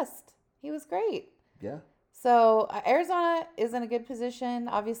impressed. He was great. Yeah. So Arizona is in a good position.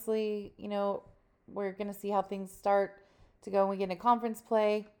 Obviously, we're going to see how things start to go when we get into conference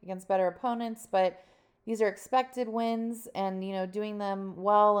play against better opponents, but these are expected wins, and doing them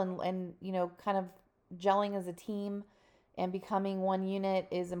well and kind of gelling as a team and becoming one unit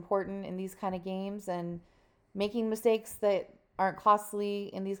is important in these kind of games, and making mistakes that aren't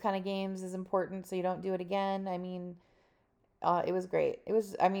costly in these kind of games is important so you don't do it again. I mean, it was great.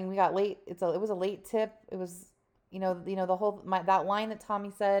 We got late. It was a late tip. It was, the whole, that line that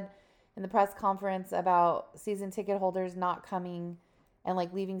Tommy said in the press conference about season ticket holders not coming and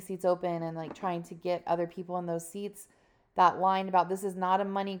leaving seats open and trying to get other people in those seats. That line about this is not a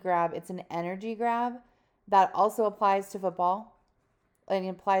money grab, it's an energy grab. That also applies to football. And it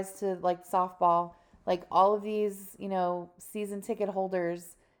applies to softball. All of these, season ticket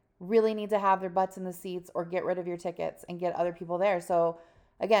holders really need to have their butts in the seats or get rid of your tickets and get other people there. So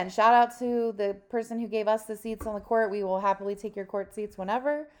again, shout out to the person who gave us the seats on the court. We will happily take your court seats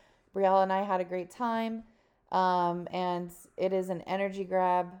whenever. Brielle and I had a great time. And it is an energy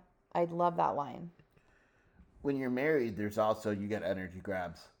grab. I love that line. When you're married, there's also, you get energy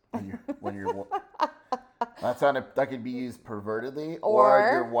grabs. When you're that could be used pervertedly, or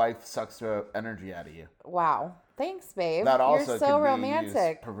your wife sucks the energy out of you. Wow. Thanks, babe. That also You're so could romantic. Be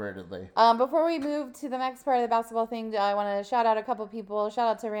used pervertedly. Before we move to the next part of the basketball thing, I want to shout out a couple people. Shout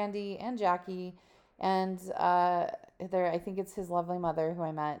out to Randy and Jackie, and I think it's his lovely mother who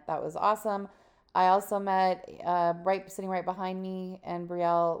I met. That was awesome. I also met sitting right behind me, and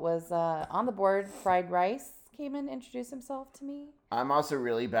Brielle was on the board. Fried Rice came and introduced himself to me. I'm also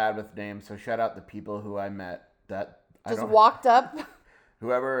really bad with names, so shout out the people who I met that just walked up.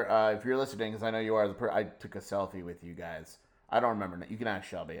 Whoever, if you're listening, because I know you are, I took a selfie with you guys. I don't remember. You can ask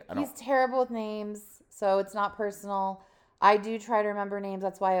Shelby. He's terrible with names, so it's not personal. I do try to remember names.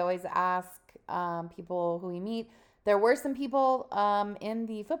 That's why I always ask people who we meet. There were some people in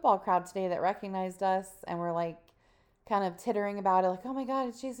the football crowd today that recognized us and were like kind of tittering about it, like, oh my God,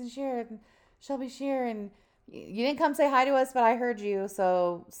 it's Jason Scheer and Shelby Scheer. And you didn't come say hi to us, but I heard you.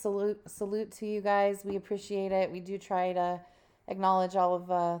 So salute to you guys. We appreciate it. We do try to acknowledge all of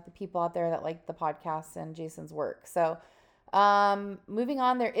the people out there that like the podcast and Jason's work. So moving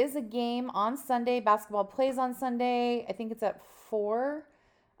on, there is a game on Sunday. Basketball plays on Sunday. I think it's at 4.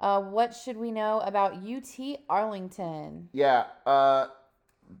 What should we know about UT Arlington? Yeah,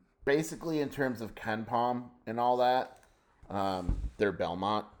 basically in terms of KenPom and all that, they're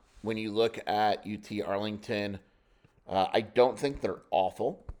Belmont. When you look at UT Arlington, I don't think they're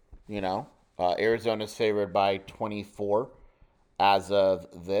awful. Arizona's favored by 24 as of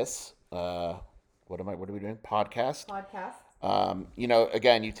this. What are we doing? Podcast.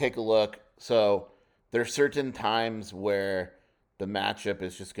 Again, you take a look. So there's certain times where the matchup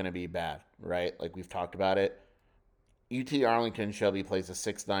is just going to be bad, right? Like we've talked about it. UT Arlington, Shelby plays a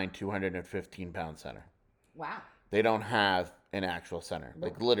 6'9", 215-pound center. Wow. They don't have an actual center. Nope.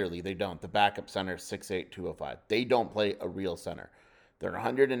 Like literally, they don't. The backup center is 6'8", 205. They don't play a real center. They're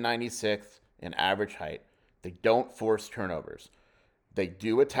 196th in average height. They don't force turnovers. They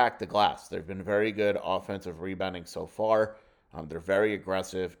do attack the glass. They've been very good offensive rebounding so far. They're very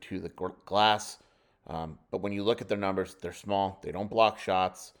aggressive to the glass. But when you look at their numbers, they're small. They don't block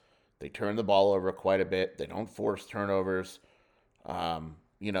shots. They turn the ball over quite a bit. They don't force turnovers.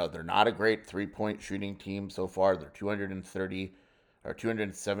 They're not a great three-point shooting team so far. They're 230 or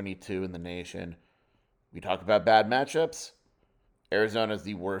 272 in the nation. We talk about bad matchups. Arizona is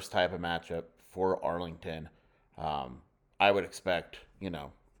the worst type of matchup for Arlington. I would expect,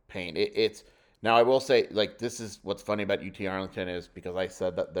 pain. It's now I will say, like, this is what's funny about UT Arlington is because I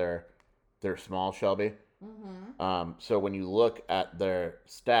said that they're small, Shelby. Mm-hmm. So when you look at their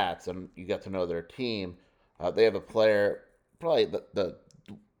stats and you get to know their team, they have a player, probably the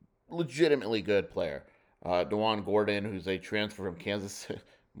legitimately good player, DeJuan Gordon, who's a transfer from Kansas,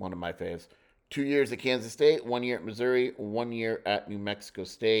 one of my faves. 2 years at Kansas State, 1 year at Missouri, 1 year at New Mexico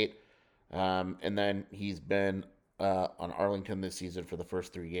State, and then he's been on Arlington this season for the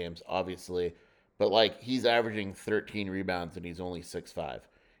first 3 games, obviously. But, he's averaging 13 rebounds and he's only 6'5".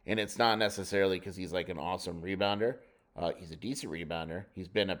 And it's not necessarily because he's, an awesome rebounder. He's a decent rebounder. He's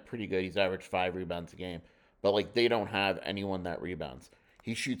been pretty good. He's averaged 5 rebounds a game. But, they don't have anyone that rebounds.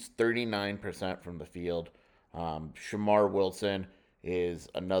 He shoots 39% from the field. Shamar Wilson is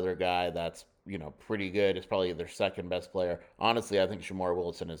another guy that's, pretty good. It's probably their second best player. Honestly, I think Shamar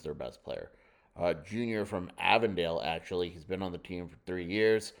Wilson is their best player. Junior from Avondale, actually. He's been on the team for 3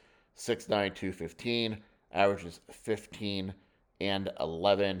 years. 6'9", 215. Averages 15 and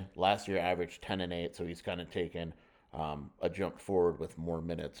 11. Last year averaged 10 and 8, so he's kind of taken a jump forward with more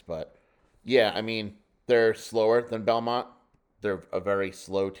minutes. But, yeah, they're slower than Belmont. They're a very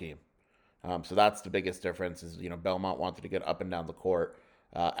slow team. So that's the biggest difference is, Belmont wanted to get up and down the court.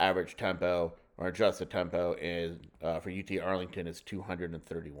 Average tempo or adjusted tempo is for UT Arlington is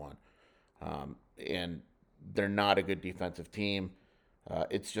 231. And they're not a good defensive team.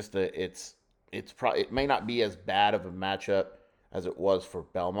 It's just it may not be as bad of a matchup as it was for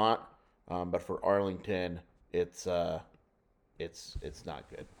Belmont, but for Arlington, it's not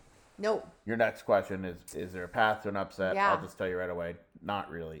good. Nope. Your next question is there a path to an upset? Yeah. I'll just tell you right away, not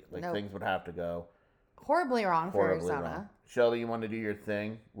really. Nope. Things would have to go horribly wrong for Arizona. Wrong. Shelby, you want to do your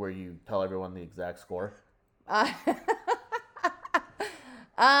thing where you tell everyone the exact score? No,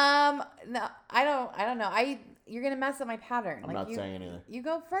 I don't know. You're gonna mess up my pattern. I'm not saying anything. You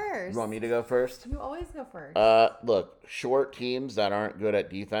go first. You want me to go first? You always go first. Look, short teams that aren't good at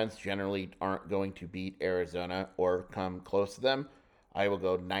defense generally aren't going to beat Arizona or come close to them. I will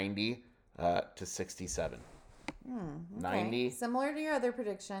go 90 to 67. Okay. 90 Similar to your other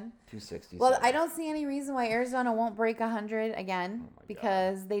prediction. to 67. Well, I don't see any reason why Arizona won't break 100 again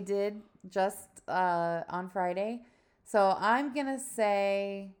because they did just on Friday. So I'm going to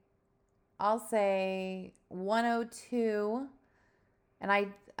say, I'll say 102. And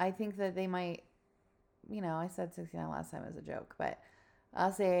I think that they might, I said 69 last time as a joke, but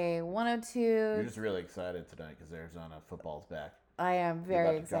I'll say 102. You're just really excited tonight because Arizona football's back. I am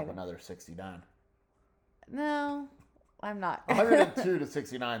very excited. Drop another 69. No, I'm not. 102 to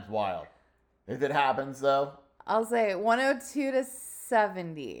 69 is wild. If it happens, though. I'll say 102 to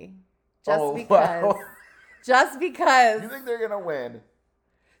 70. Just because. Wow. Just because. You think they're going to win?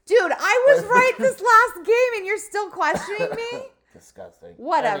 Dude, I was right this last game and you're still questioning me? Disgusting.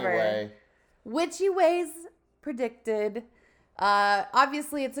 Whatever. Anyway. Witchy ways predicted.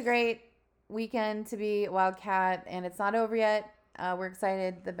 Obviously, it's a great weekend to be Wildcat, and it's not over yet. We're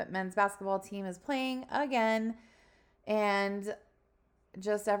excited. The men's basketball team is playing again. And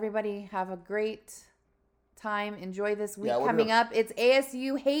just everybody have a great time. Enjoy this week coming up. It's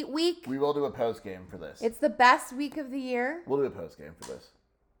ASU Hate Week. We will do a post game for this. It's the best week of the year. We'll do a post game for this.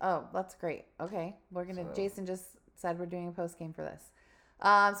 Oh, that's great. Okay. Jason just said we're doing a post game for this.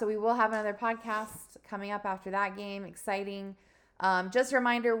 So we will have another podcast coming up after that game. Exciting. Just a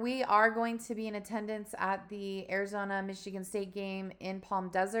reminder, we are going to be in attendance at the Arizona-Michigan State game in Palm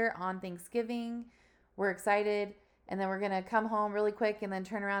Desert on Thanksgiving. We're excited. And then we're going to come home really quick and then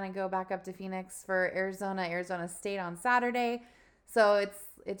turn around and go back up to Phoenix for Arizona State on Saturday. So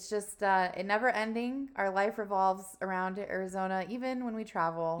it's just it never ending. Our life revolves around Arizona, even when we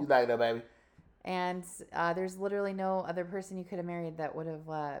travel. You like that, baby. And there's literally no other person you could have married that would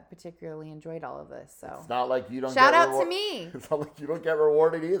have particularly enjoyed all of this. So it's not like you don't shout out to me. It's not like you don't get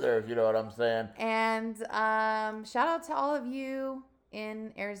rewarded either, if you know what I'm saying. And shout out to all of you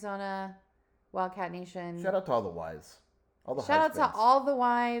in Arizona, Wildcat Nation. Shout out to all the wives. Shout out to all the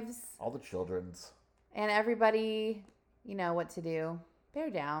wives. All the children's. And everybody, you know what to do.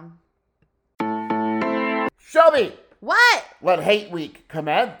 Bear down. Shelby! What? Let Hate Week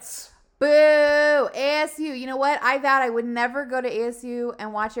commence. Boo! ASU. You know what? I vowed I would never go to ASU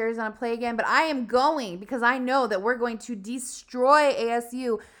and watch Arizona play again, but I am going because I know that we're going to destroy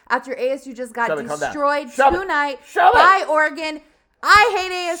ASU after ASU just got destroyed tonight by Oregon. I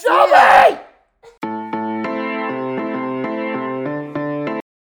hate ASU. Shelby!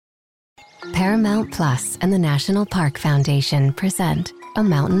 Paramount Plus and the National Park Foundation present A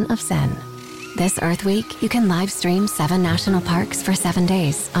Mountain of Zen. This Earth Week, you can live stream 7 national parks for 7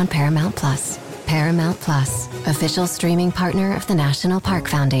 days on Paramount Plus. Paramount Plus, official streaming partner of the National Park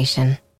Foundation.